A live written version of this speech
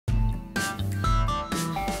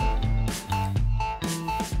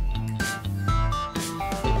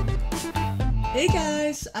Hey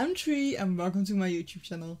guys, I'm Trui and welcome to my YouTube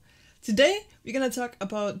channel. Today we're gonna talk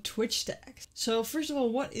about Twitch tags. So first of all,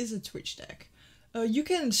 what is a Twitch tag? You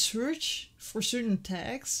can search for certain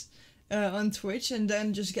tags on Twitch and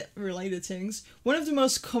then just get related things. One of the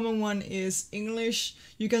most common one is English.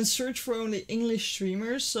 You can search for only English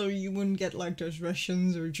streamers, so you wouldn't get like those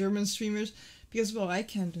Russians or German streamers. Because, well, I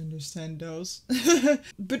can't understand those.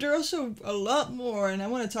 But there are also a lot more and I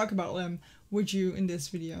want to talk about them with you in this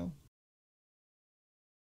video.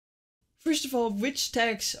 First of all, which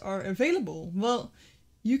tags are available? Well,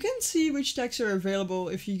 you can see which tags are available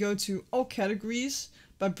if you go to all categories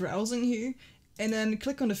by browsing here and then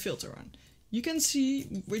click on the filter one. You can see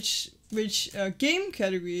which game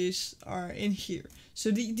categories are in here.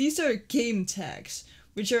 So these are game tags,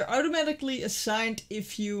 which are automatically assigned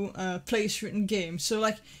if you play a certain game. So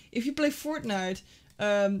like if you play Fortnite,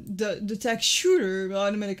 the tag shooter will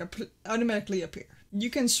automatically appear. You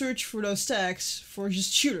can search for those tags for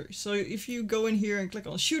just shooter. So if you go in here and click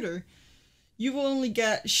on shooter, you will only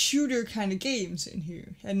get shooter kind of games in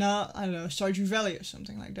here and not, I don't know, Stardew Valley or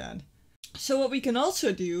something like that. So what we can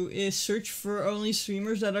also do is search for only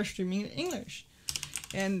streamers that are streaming in English.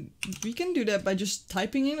 And we can do that by just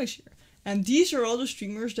typing English here. And these are all the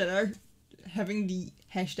streamers that are having the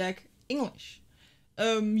hashtag English.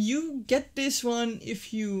 You get this one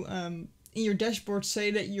if you in your dashboard say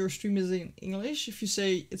that your stream is in English. If you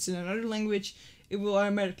say it's in another language, it will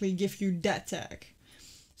automatically give you that tag.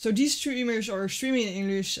 So these streamers are streaming in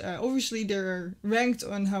English. Obviously they're ranked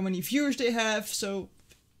on how many viewers they have. So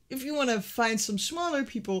if you want to find some smaller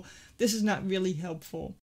people, this is not really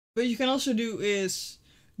helpful. What you can also do is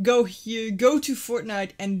go here, go to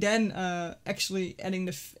Fortnite and then actually adding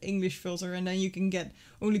the English filter, and then you can get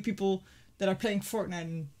only people that are playing Fortnite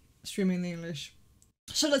and streaming in English.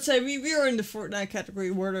 So let's say we are in the Fortnite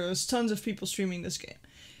category where there's tons of people streaming this game.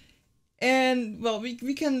 And, well, we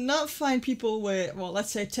cannot find people with, well,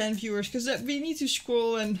 let's say 10 viewers, because we need to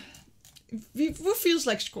scroll and it feels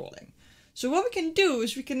like scrolling. So what we can do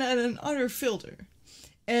is we can add another filter.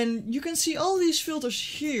 And you can see all these filters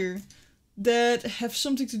here that have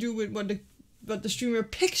something to do with what the streamer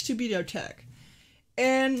picks to be their tag.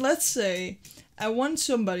 And let's say I want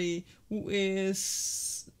somebody who is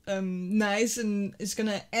nice and is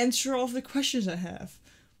gonna answer all of the questions I have.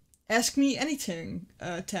 Ask me anything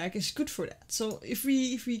tag is good for that. So if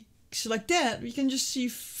we select that, we can just see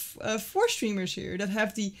 4 streamers here that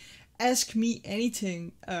have the ask me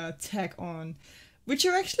anything tag on, which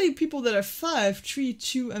are actually people that are 5, 3,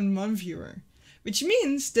 2 and 1 viewer. Which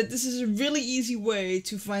means that this is a really easy way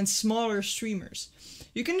to find smaller streamers.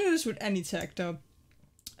 You can do this with any tag though.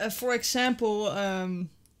 For example,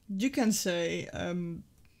 you can say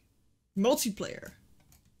multiplayer.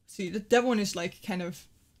 See, that one is like kind of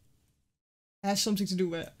has something to do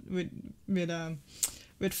with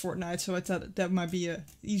Fortnite, so I thought that might be a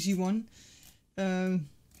easy one.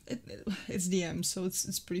 It's DM, so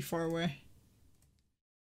it's pretty far away.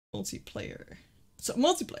 Multiplayer. So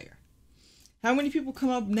multiplayer. How many people come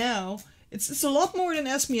up now? It's a lot more than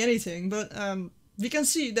Ask Me Anything, but we can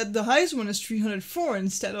see that the highest one is 304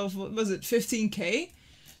 instead of, what was it, 15k?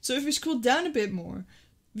 So if we scroll down a bit more,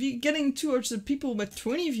 we're getting towards the people with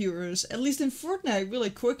 20 viewers, at least in Fortnite, really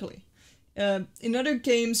quickly. In other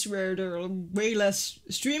games where there are way less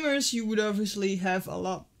streamers, you would obviously have a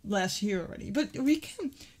lot less here already. But we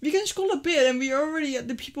can scroll a bit and we are already at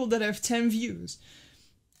the people that have 10 views.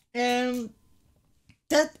 And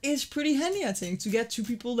that is pretty handy, I think, to get to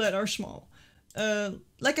people that are small.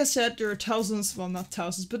 Like I said, there are thousands, well not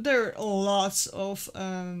thousands, but there are lots of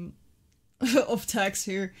of tags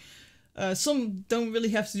here. Some don't really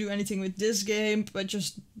have to do anything with this game, but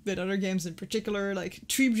just with other games in particular, like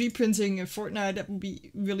 3D printing in Fortnite, that would be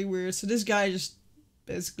really weird. So this guy just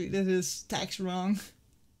basically did his tags wrong.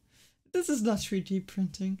 This is not 3D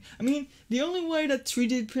printing. I mean, the only way that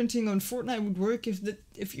 3D printing on Fortnite would work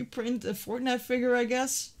if you print a Fortnite figure, I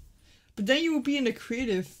guess. But then you would be in the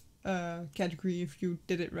creative category if you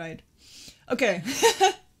did it right. Okay.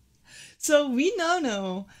 So we now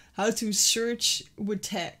know how to search with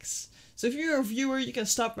tags. So if you're a viewer, you can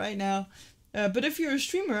stop right now. But if you're a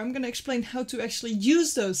streamer, I'm going to explain how to actually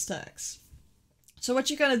use those tags. So what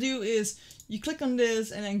you're going to do is you click on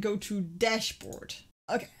this and then go to dashboard.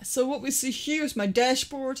 Okay, so what we see here is my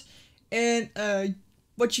dashboard, and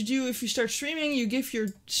what you do if you start streaming, you give your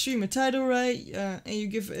stream a title, right, and you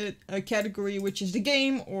give it a category, which is the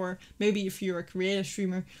game, or maybe if you're a creative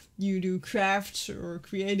streamer, you do crafts or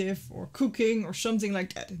creative or cooking or something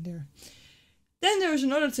like that in there. Then there's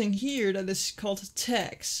another thing here that is called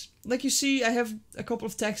tags. Like you see, I have a couple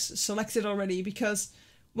of tags selected already because,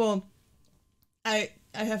 well, I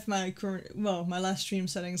have my current, well, my last stream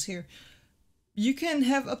settings here. You can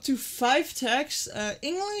have up to 5 tags.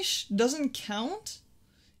 English doesn't count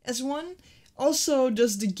as one. Also,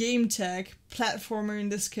 does the game tag, platformer in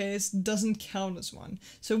this case, doesn't count as one.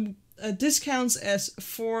 So this counts as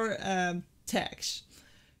 4 tags.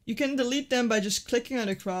 You can delete them by just clicking on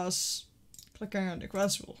the cross. Clicking on the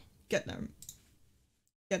cross will get them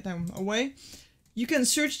away. You can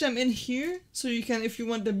search them in here. So you can, if you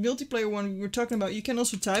want the multiplayer one we were talking about, you can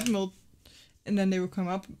also type and then they will come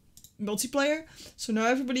up, multiplayer. So now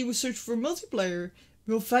everybody who search for multiplayer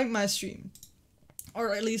will find my stream.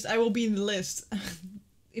 Or at least I will be in the list.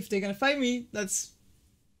 If they're gonna find me, that's,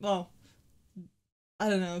 well, I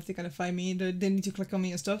don't know if they're gonna find me. They need to click on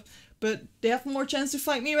me and stuff. But they have more chance to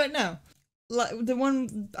find me right now. Like the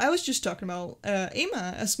one I was just talking about,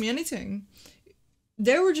 Emma, Ask Me Anything.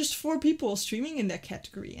 There were just 4 people streaming in that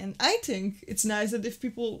category. And I think it's nice that if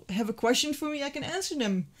people have a question for me, I can answer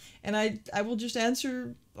them. And I will just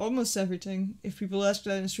answer almost everything if people ask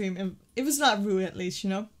that in stream. And if it's not rude, at least, you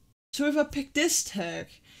know? So if I pick this tag,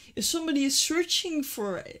 if somebody is searching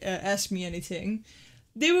for Ask Me Anything,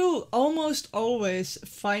 they will almost always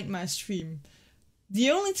find my stream. The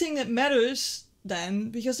only thing that matters then,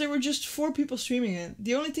 because there were just 4 people streaming it,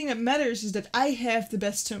 the only thing that matters is that I have the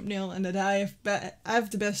best thumbnail and that I have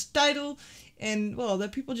the best title, and, well,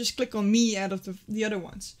 that people just click on me out of the other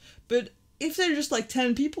ones. But if there are just like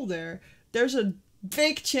 10 people there, there's a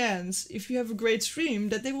big chance, if you have a great stream,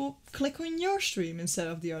 that they will click on your stream instead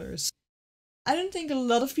of the others. I don't think a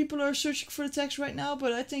lot of people are searching for the text right now,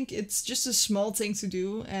 but I think it's just a small thing to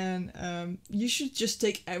do, and you should just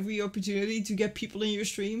take every opportunity to get people in your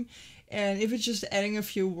stream. And if it's just adding a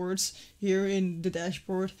few words here in the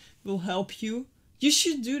dashboard will help you, you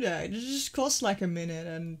should do that. It just costs like a minute,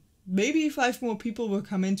 and maybe 5 more people will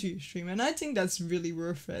come into your stream, and I think that's really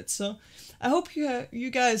worth it. So I hope you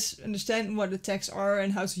guys understand what the tags are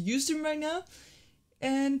and how to use them right now,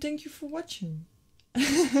 and thank you for watching.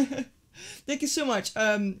 Thank you so much.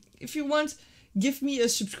 If you want, give me a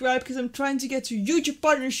subscribe, because I'm trying to get to YouTube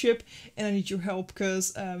partnership and I need your help,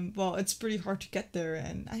 because well, it's pretty hard to get there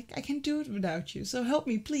and I can't do it without you, so help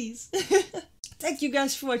me please. Thank you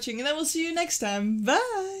guys for watching, and I will see you next time.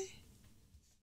 Bye!